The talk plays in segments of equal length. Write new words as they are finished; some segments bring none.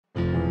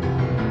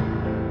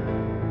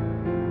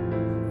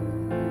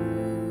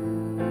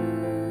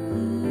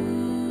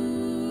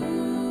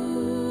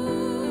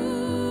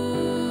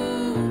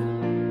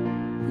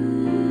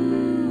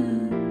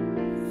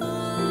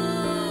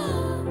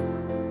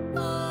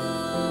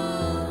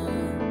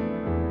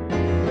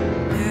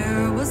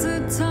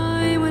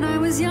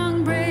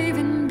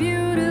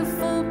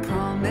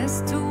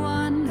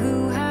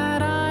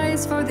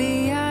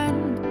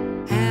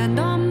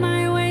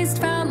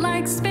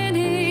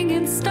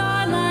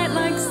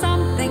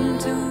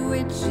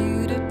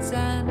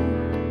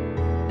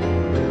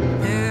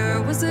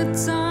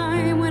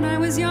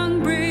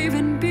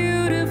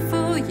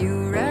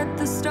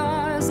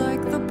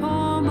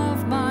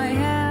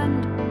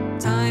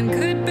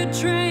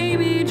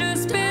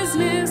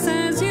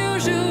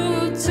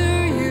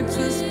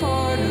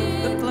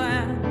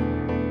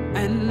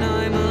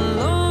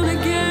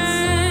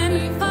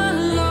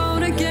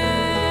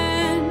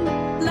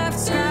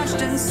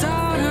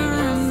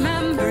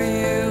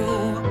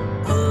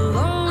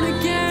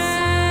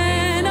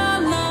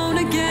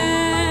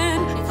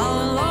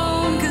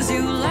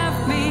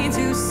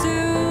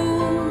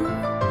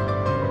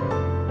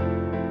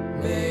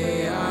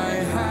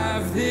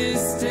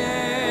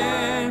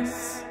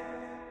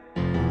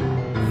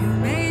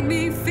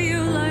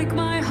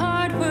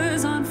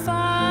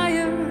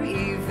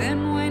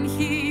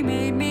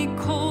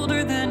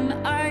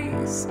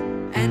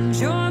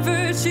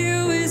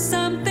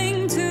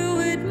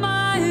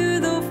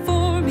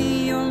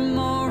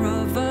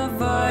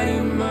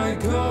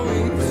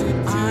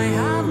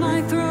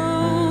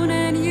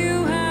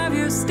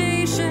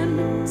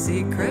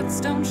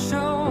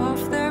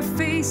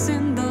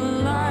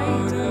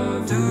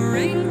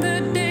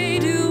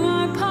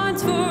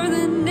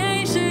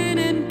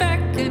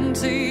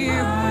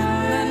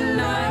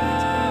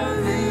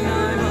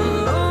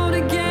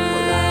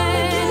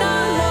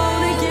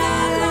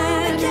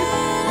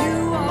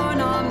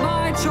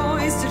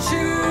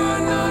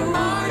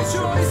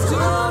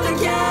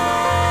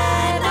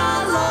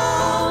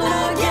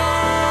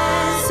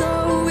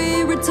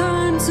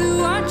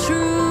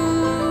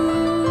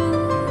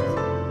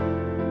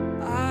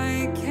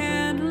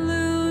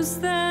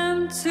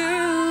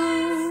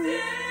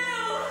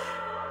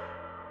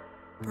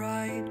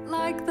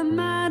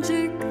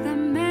magic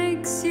that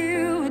makes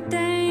you a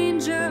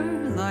danger,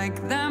 like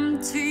them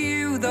to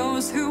you,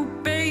 those who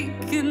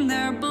bake in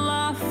their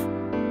bluff.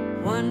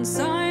 Once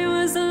I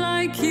was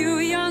like you,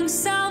 young,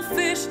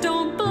 selfish,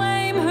 don't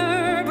blame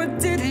her, but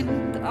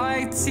didn't I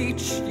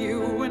teach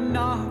you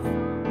enough?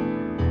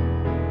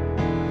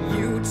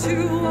 You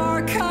two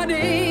are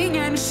cunning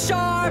and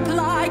sharp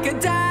like a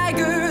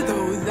dagger,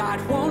 though that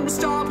won't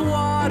stop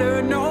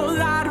water, no,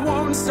 that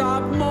won't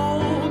stop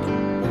mold.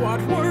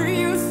 What were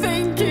you